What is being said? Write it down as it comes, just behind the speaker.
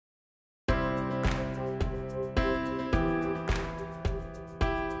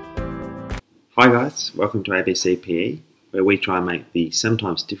Hi guys, welcome to abcPE, where we try and make the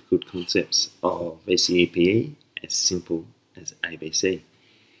sometimes difficult concepts of VCE PE as simple as ABC.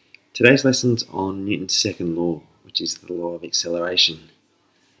 Today's lesson's on Newton's second law, which is the law of acceleration.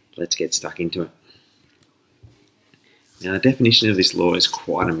 Let's get stuck into it. Now the definition of this law is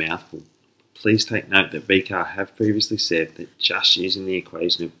quite a mouthful. Please take note that VCAR have previously said that just using the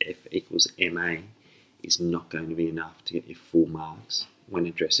equation of F equals ma is not going to be enough to get your full marks when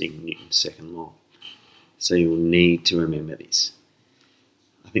addressing Newton's second law. So you'll need to remember this.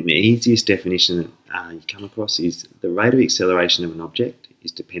 I think the easiest definition that you come across is the rate of acceleration of an object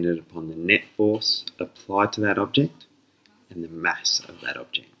is dependent upon the net force applied to that object and the mass of that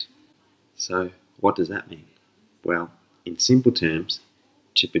object. So what does that mean? Well, in simple terms,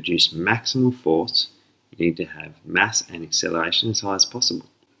 to produce maximal force, you need to have mass and acceleration as high as possible.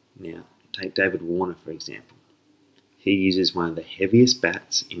 Now, take David Warner for example. He uses one of the heaviest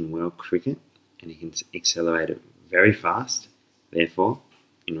bats in world cricket and he can accelerate it very fast. Therefore,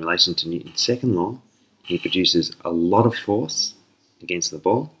 in relation to Newton's second law, he produces a lot of force against the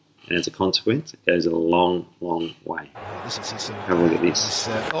ball, and as a consequence, it goes a long, long way. Have a look at this.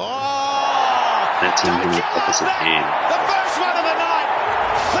 That's him in the opposite hand. The first one of the night.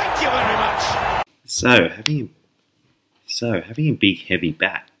 Thank you very much. So having a big, heavy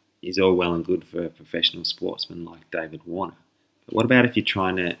bat is all well and good for a professional sportsman like David Warner. But what about if you're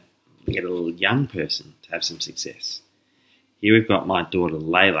trying to get a little young person to have some success? Here we've got my daughter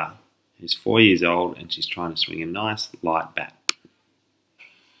Layla, who's 4 years old, and she's trying to swing a nice light bat.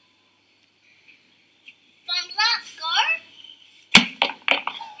 Thumbs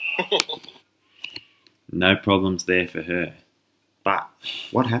up, go! No problems there for her. But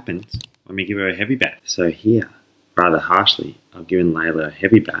what happens when we give her a heavy bat? So here, rather harshly, I've given Layla a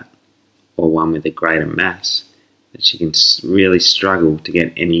heavy bat, or one with a greater mass, that she can really struggle to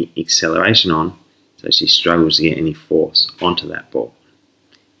get any acceleration on, so she struggles to get any force onto that ball.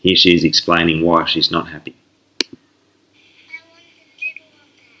 Here she is explaining why she's not happy. I want the little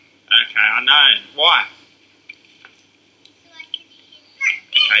one. Okay, I know. Why? So I can hit.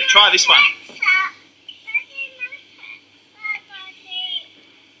 Okay, try this one.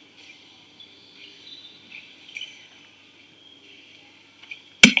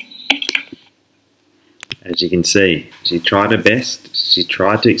 As you can see, she tried her best. She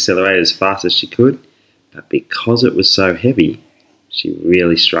tried to accelerate as fast as she could, but because it was so heavy, she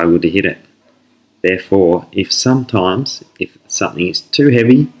really struggled to hit it. Therefore, if something is too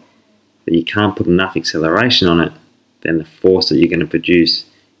heavy that you can't put enough acceleration on it, then the force that you're going to produce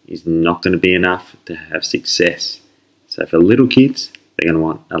is not going to be enough to have success. So for little kids, they're going to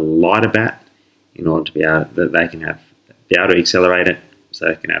want a lighter bat in order to be able to accelerate it, so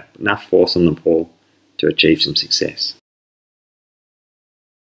they can have enough force on the ball to achieve some success.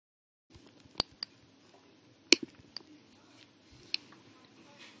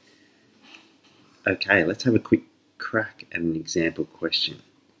 Okay, let's have a quick crack at an example question.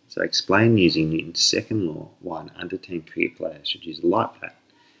 So explain using Newton's second law why an under 10 cricket player should use a light bat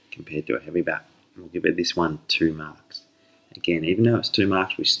compared to a heavy bat. And we'll give it this one 2 marks. Again, even though it's 2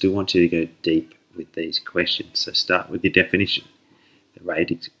 marks, we still want you to go deep with these questions. So start with your definition. The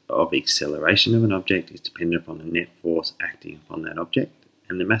rate of acceleration of an object is dependent upon the net force acting upon that object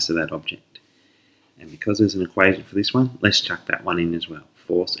and the mass of that object. And because there's an equation for this one, let's chuck that one in as well.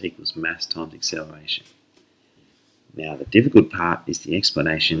 Force equals mass times acceleration. Now the difficult part is the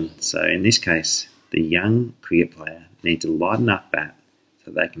explanation. So in this case, the young cricket player needs a light enough bat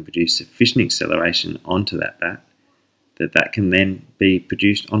so they can produce sufficient acceleration onto that bat that can then be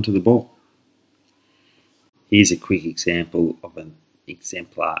produced onto the ball. Here's a quick example of an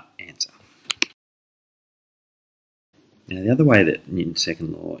exemplar answer. Now the other way that Newton's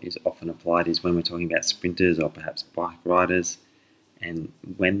second law is often applied is when we're talking about sprinters or perhaps bike riders, and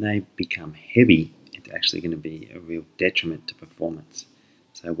when they become heavy, it's actually going to be a real detriment to performance.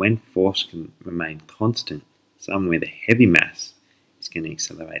 So when force can remain constant, someone with a heavy mass is going to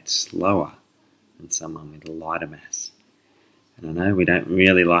accelerate slower than someone with a lighter mass. And I know we don't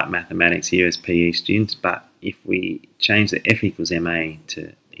really like mathematics here as PE students, but if we change the F equals ma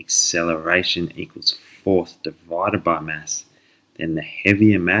to acceleration equals force divided by mass, then the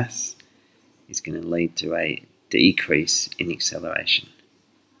heavier mass is going to lead to a decrease in acceleration.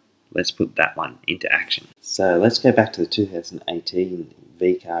 Let's put that one into action. So let's go back to the 2018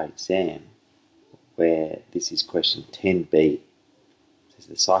 VCAR exam, where this is question 10b. It says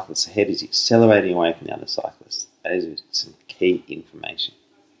the cyclist's head is accelerating away from the other cyclist. That is some key information.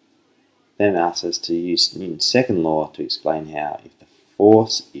 Then it asks us to use Newton's second law to explain how, if the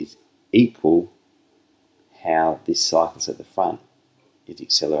force is equal, how this cyclist at the front is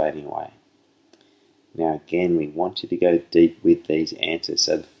accelerating away. Now again, we want you to go deep with these answers.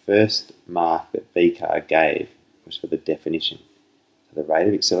 So the first mark that VCAR gave was for the definition. So the rate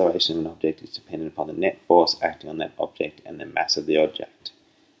of acceleration of an object is dependent upon the net force acting on that object and the mass of the object.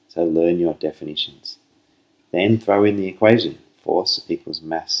 So learn your definitions. Then throw in the equation, force equals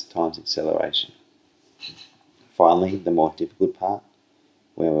mass times acceleration. Finally, the more difficult part,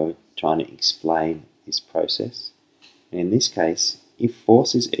 where we're trying to explain this process. And in this case, if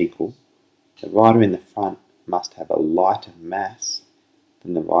force is equal, the rider in the front must have a lighter mass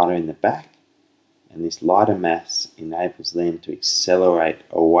than the rider in the back, and this lighter mass enables them to accelerate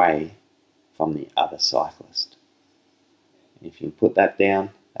away from the other cyclist. And if you can put that down,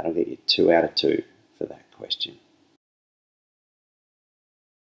 that'll get you 2 out of 2 for that question.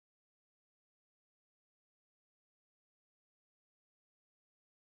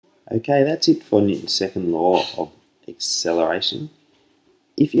 Okay, that's it for Newton's second law of acceleration.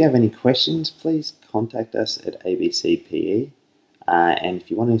 If you have any questions, please contact us at abcPE. And if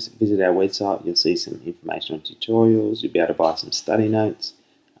you want to visit our website, you'll see some information on tutorials. You'll be able to buy some study notes.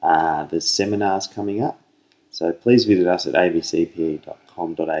 There's seminars coming up. So please visit us at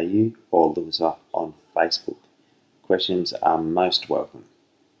abcpe.com.au or look us up on Facebook. Questions are most welcome.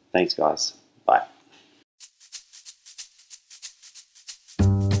 Thanks, guys. Bye.